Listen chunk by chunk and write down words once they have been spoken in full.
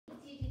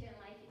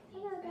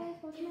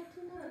welcome back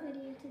to another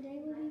video. Today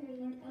we'll be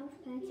reading Elf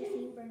Pets, a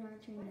St.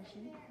 Bernard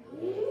transmission.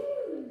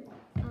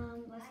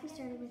 Let's get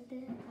started with the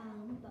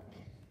book.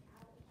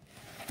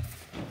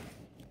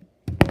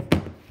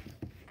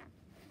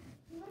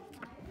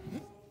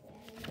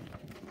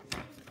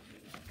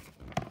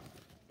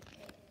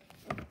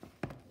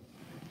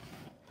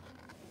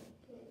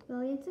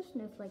 Millions of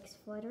snowflakes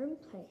flutter in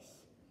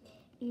place,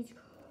 each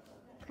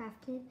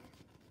crafted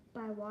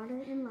by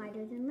water and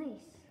lighter than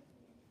lace.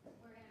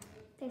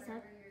 They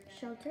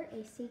shelter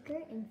a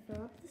secret and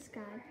fill up the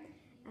sky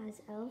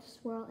as elves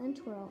swirl and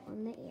twirl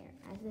on the air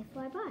as they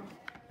fly by.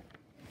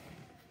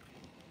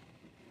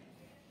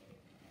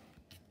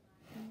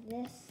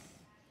 This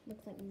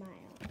looks like my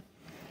elf.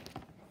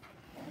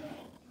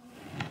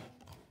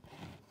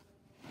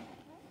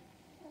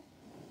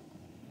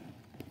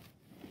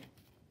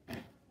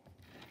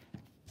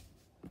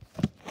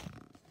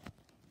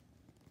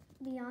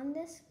 Beyond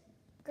this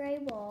gray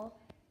wall,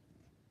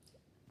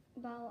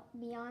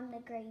 beyond the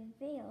gray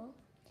veil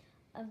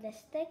of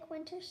this thick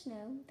winter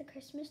snow, the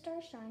Christmas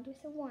star shines with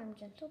a warm,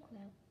 gentle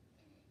glow.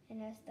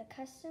 And as the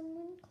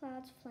accustomed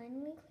clouds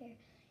finally clear,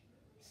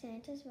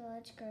 Santa's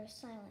village grows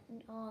silent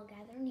and all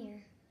gather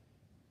near.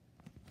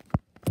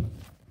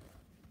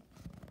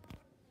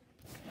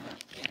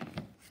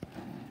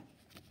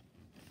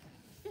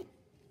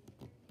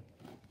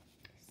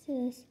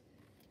 Says,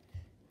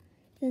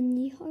 then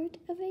the heart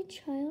of a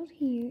child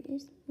here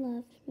is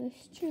loved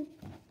most true.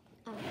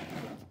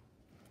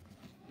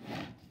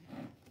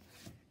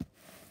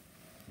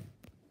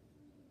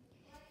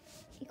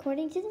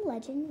 According to the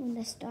legend, when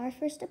the star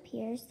first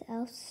appears, the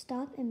elves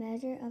stop and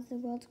measure of the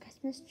world's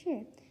Christmas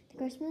cheer. The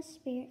Christmas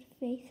spirit,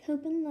 faith,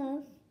 hope, and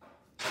love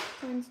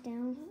shines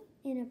down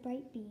in a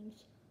bright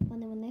beams on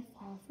them when they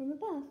fall from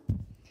above.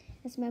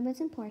 This moment's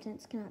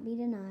importance cannot be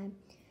denied,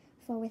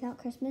 for without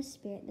Christmas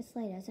spirit, the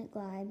sleigh doesn't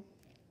glide.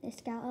 The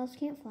scout elves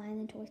can't fly,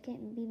 and the toys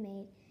can't be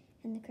made,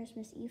 and the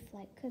Christmas Eve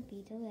flight could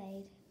be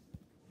delayed.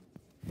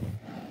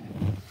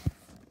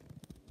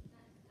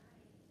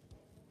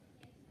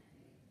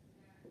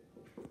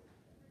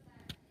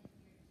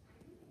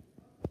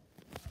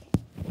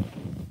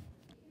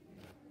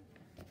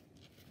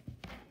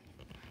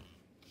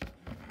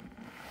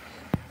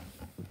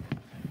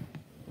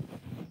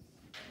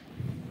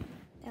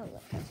 Oh,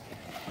 look.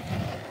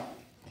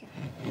 Okay,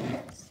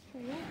 let's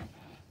hurry up.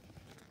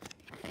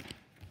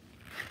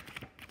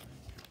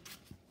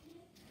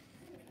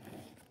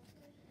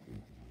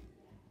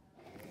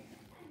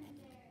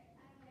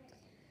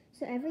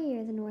 So every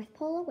year, the North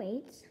Pole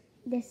awaits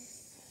this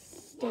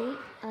state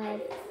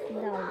of the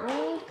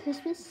World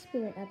Christmas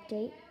Spirit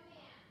Update.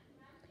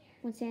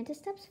 When Santa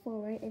steps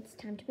forward, it's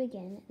time to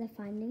begin. The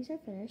findings are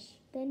finished,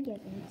 then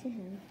given to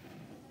him.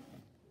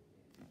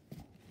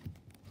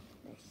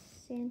 There's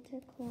Santa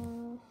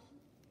Claus.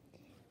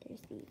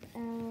 There's the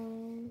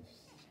elves.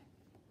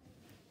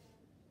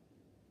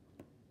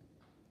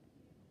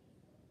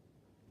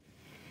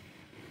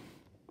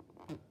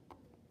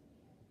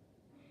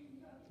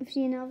 If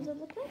you know what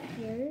look like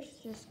yours,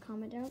 just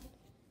comment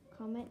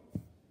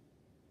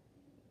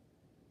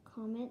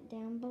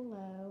down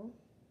below,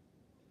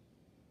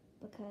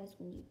 because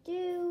when you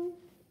do,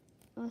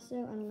 also I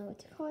don't know what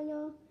to call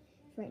y'all.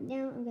 Right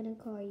now I'm gonna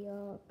call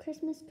y'all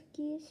Christmas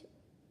cookies,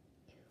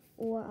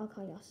 or I'll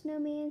call y'all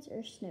snowmans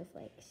or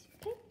snowflakes.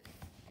 Okay.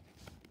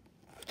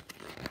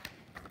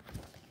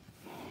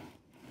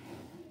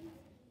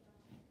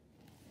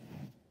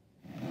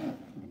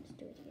 Let's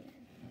do it here.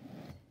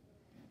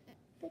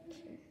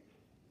 Picture.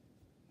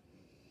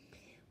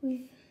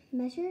 We've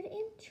measured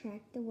and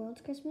tracked the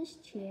world's Christmas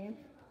cheer,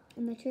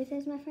 and the truth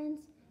is, my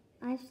friends,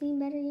 I've seen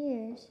better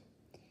years.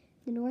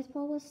 The North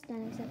Pole was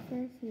stunned except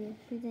for a few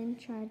who then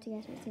tried to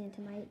guess what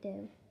Santa might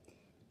do. The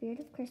spirit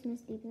of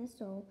Christmas deep in the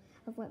soul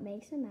of what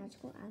makes it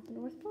magical at the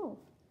North Pole.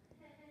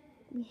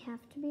 We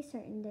have to be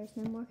certain there's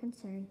no more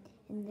concern,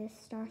 and this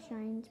star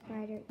shines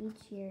brighter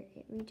each year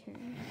it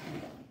returns.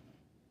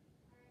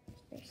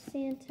 There's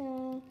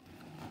Santa,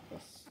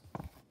 this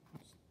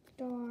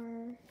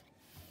star.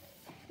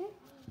 Okay.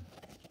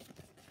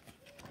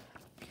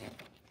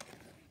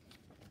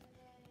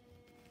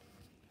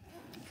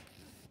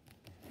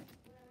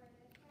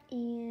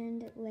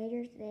 And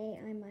later today,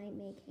 I might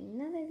make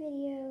another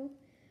video.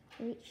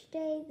 For each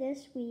day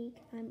this week,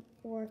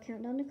 or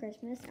countdown to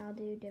Christmas, I'll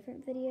do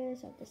different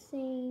videos of the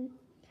same,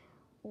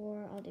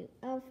 or I'll do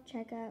elf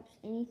checkups,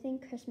 anything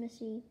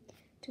Christmassy.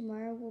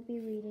 Tomorrow we'll be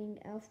reading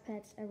Elf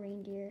Pets, a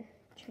Reindeer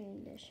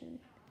Tradition.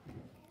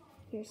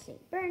 Here's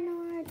St.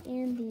 Bernard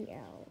and the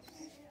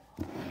elves.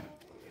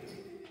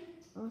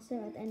 Also,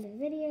 at the end of the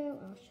video,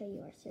 I'll show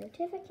you our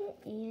certificate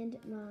and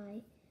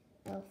my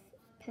elf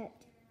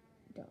pet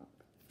dog.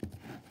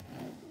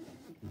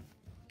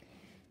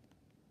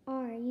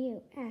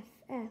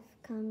 R-U-F-F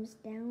comes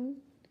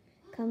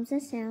a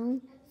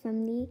sound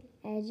from the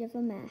edge of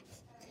a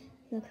mass.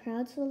 The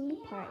crowd slowly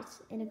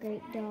parts, and a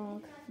great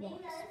dog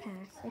walks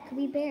past. It could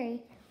be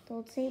Barry, the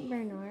old St.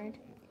 Bernard,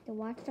 the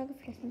watchdog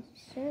of Christmas,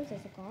 serves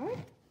as a guard.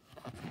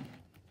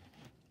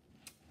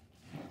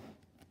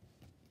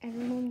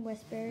 Everyone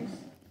whispers,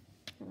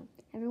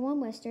 Everyone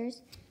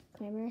whispers,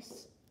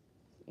 clamors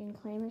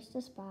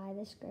to spy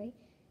this great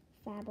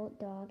fabled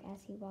dog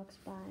as he walks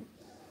by.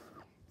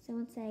 Some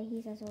would say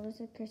he's as old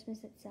as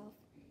Christmas itself,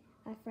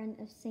 a friend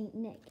of Saint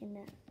Nick and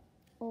the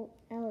old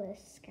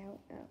eldest scout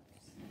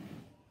elves.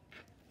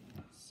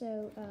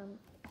 So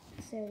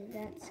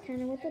that's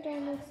kind of what the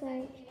dog looks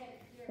like,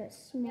 but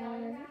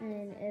smaller,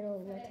 and it'll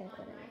look like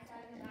what it is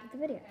at the end of the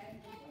video.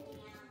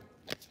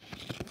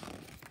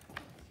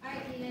 All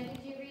right, Dina,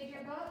 did you read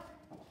your book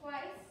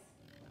twice?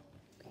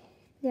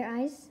 Their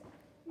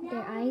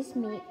eyes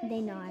meet,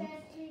 they nod.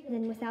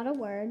 Then without a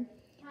word,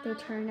 they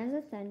turn as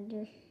a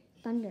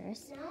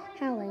thunderous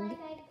howling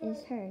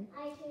is heard.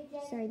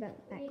 Sorry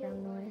about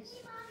background noise.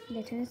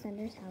 They turn as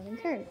thunderous howling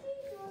heard.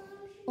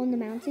 On the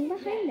mountain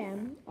behind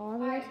them, all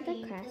the way to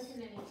the crest,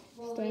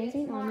 stands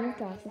an army of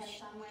dogs with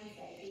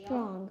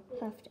strong,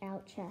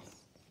 puffed-out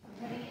chests.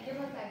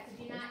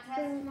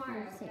 There's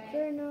St.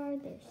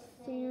 Bernard, there's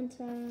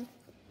Santa,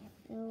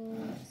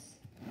 elves,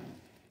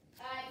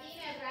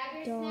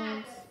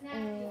 dogs,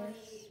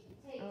 elves,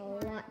 a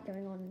lot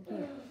going on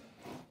here.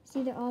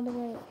 See, they're all the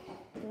way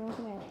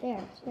up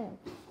there, too.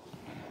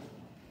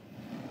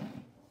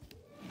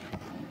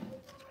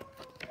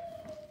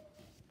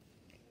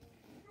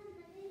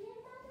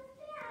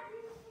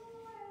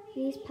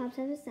 These pups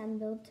have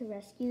assembled to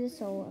rescue the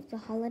soul of the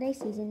holiday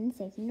season and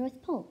save the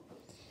North Pole.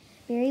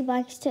 Barry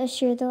likes to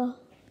assure the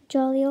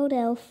jolly old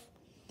elf,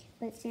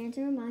 but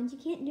Santa reminds you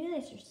can't do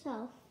this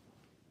yourself.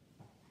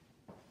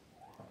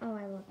 Oh,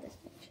 I love this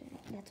picture.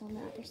 That's on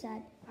the other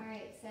side. All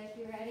right, so if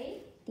you're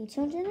ready. The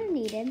children are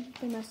needed.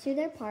 They must do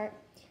their part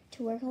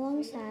to work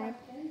alongside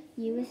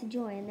you with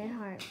joy in their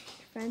heart.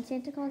 Friend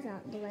Santa calls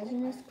out. The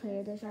legend is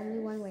clear. There's only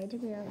one way to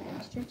build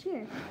extra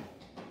cheer.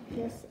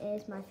 This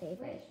is my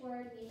favorite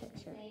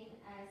picture.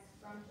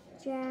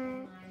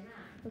 Jack.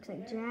 Looks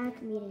like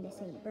Jack meeting the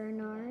St.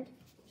 Bernard.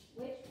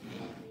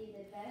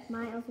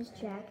 My elf is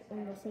Jack,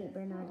 and the St.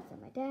 Bernard is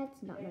at my dad's,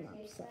 not my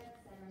mom's. So.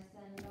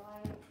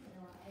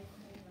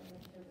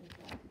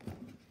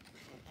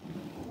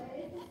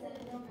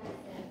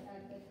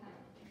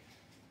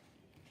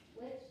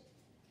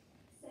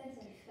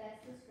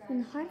 In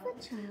the heart of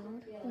a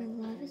child, where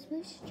love is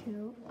most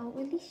true,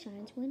 outwardly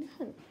shines when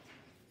hope.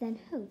 Then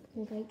hope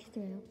will break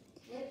through.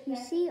 You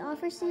see,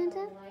 offer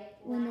Santa,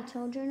 when the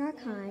children are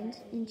kind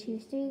and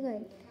choose to do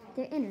good,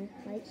 their inner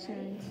light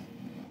shines.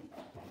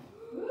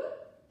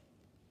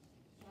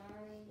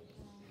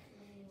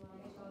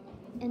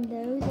 And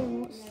though they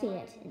won't see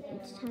it, and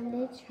each time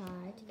they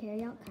try to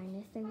carry out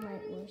kindness, their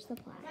light will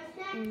supply.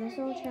 And this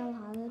old child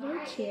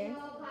holiday cheer,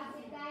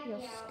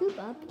 you'll scoop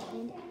up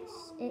and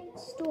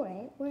store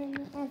it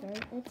wherever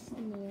it's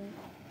near.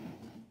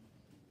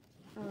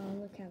 Oh,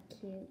 look how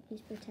cute.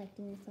 He's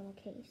protecting this little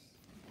case.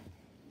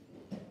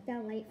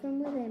 That light from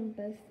within,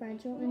 both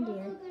fragile and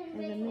dear,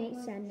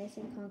 eliminates sadness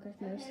and conquers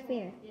most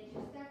fear.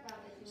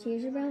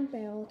 Shears a round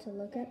barrel to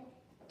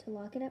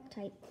lock it up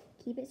tight,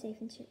 keep it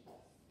safe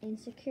and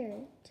secure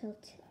till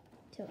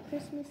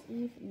Christmas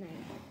Eve night.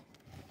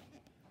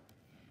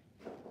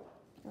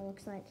 That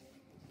looks like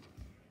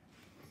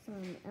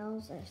some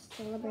elves are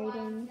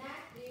celebrating.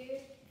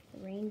 The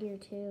reindeer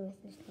too,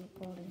 with this little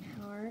golden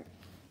heart.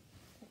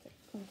 That's a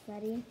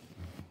confetti.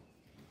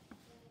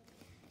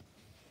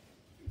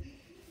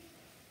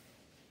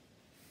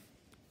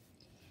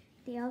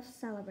 The elves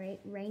celebrate.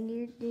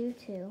 Reindeer do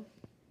too.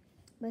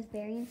 Both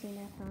Barry and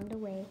Santa found a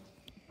way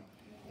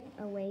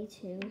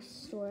to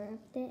store up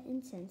the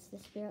incense, the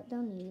spirit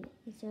they'll need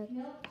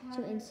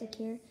to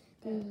insecure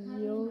the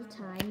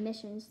Yuletide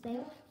missions.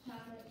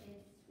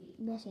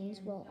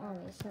 Missions will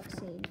always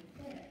succeed.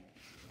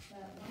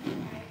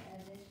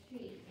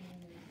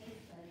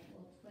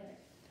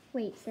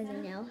 Wait, says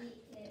an elf.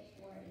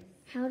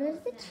 How does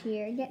the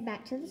cheer get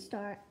back to the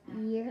start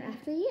year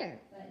after year?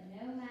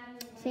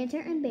 Santa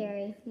and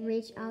Barry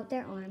reach out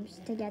their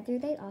arms. Together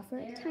they offer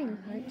a tiny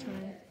heart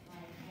charm.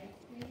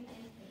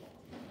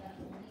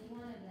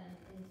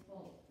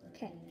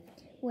 Okay,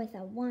 with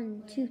a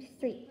 1, 2,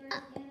 3,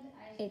 up.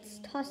 It's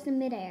tossed in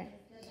midair.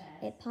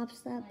 It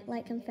pops up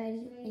like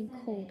confetti in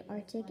cold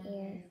Arctic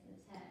air.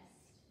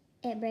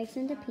 It breaks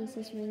into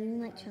pieces,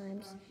 ringing like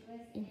chimes,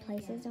 and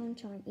places on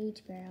charm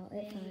each barrel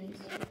it finds.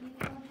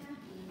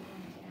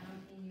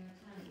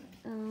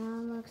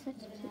 Looks such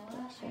a cute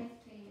picture.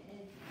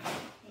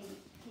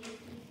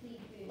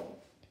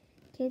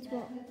 Kids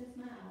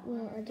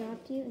will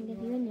adopt you and give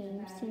you a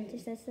name, Santa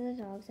says to the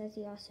dogs as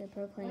he also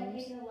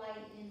proclaims.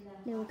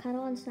 They will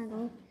cuddle and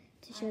snuggle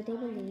to show they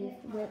believe,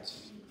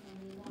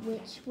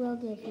 which will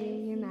give you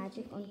your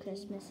magic on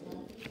Christmas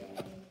Eve.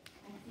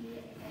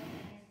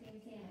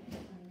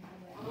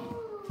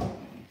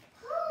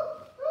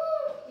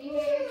 Do you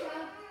hear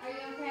yourself? Are you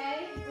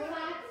okay?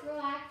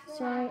 Relax.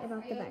 Sorry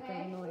about the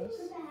background noise.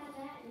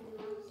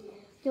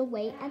 You'll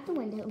wait at the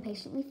window and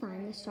patiently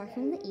find the star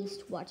from the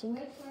east watching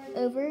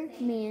over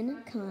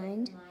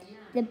mankind.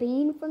 The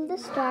beam from the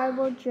star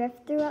will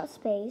drift throughout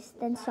space,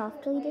 then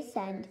softly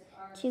descend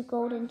to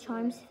golden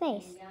charm's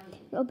face.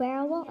 Your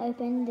barrel will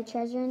open the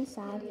treasure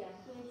inside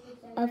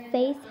of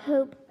faith,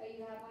 hope,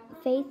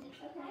 faith,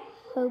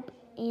 hope,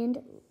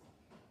 and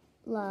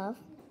love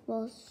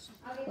will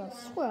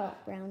swirl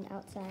around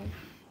outside.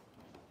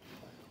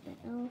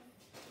 The elf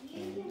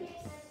and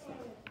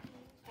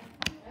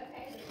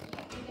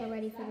we're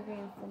ready for the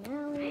grand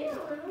finale.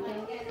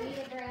 Get me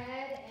the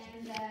bread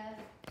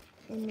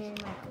And then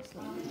my elf's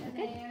name. the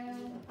Okay.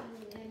 mayo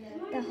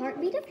and The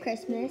heartbeat of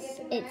Christmas,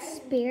 its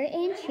spirit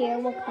and cheer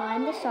will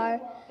climb the star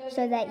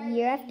so that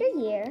year after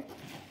year,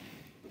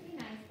 be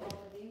nice, all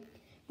of you.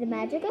 the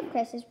magic of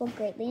Christmas will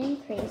greatly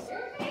increase,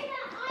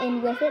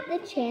 and with it the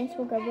chance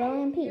will go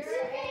well in peace.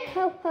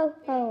 Ho, ho,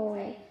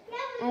 ho!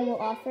 I will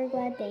offer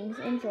glad things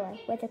and joy,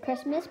 with the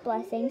Christmas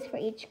blessings for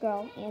each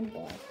girl and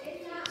boy.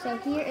 So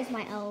here is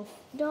my elf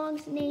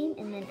dog's name,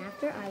 and then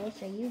after I will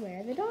show you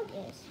where the dog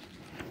is.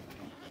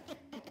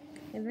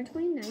 November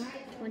 29th,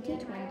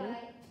 2020,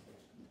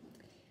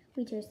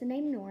 we chose the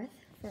name North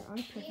for our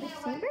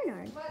perfect St.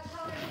 Bernard. What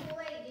color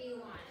plate do you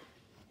want?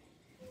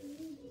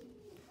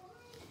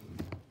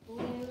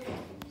 Blue.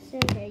 So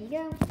there you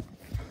go.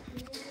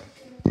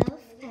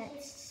 Elf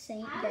at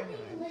St.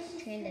 Bernard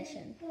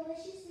tradition.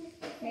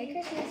 Merry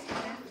Christmas.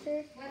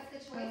 After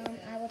What's the choice?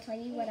 I will tell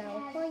you what I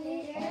will call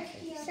you all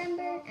through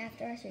December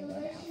after our Sweet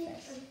Lord Elf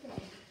Fest.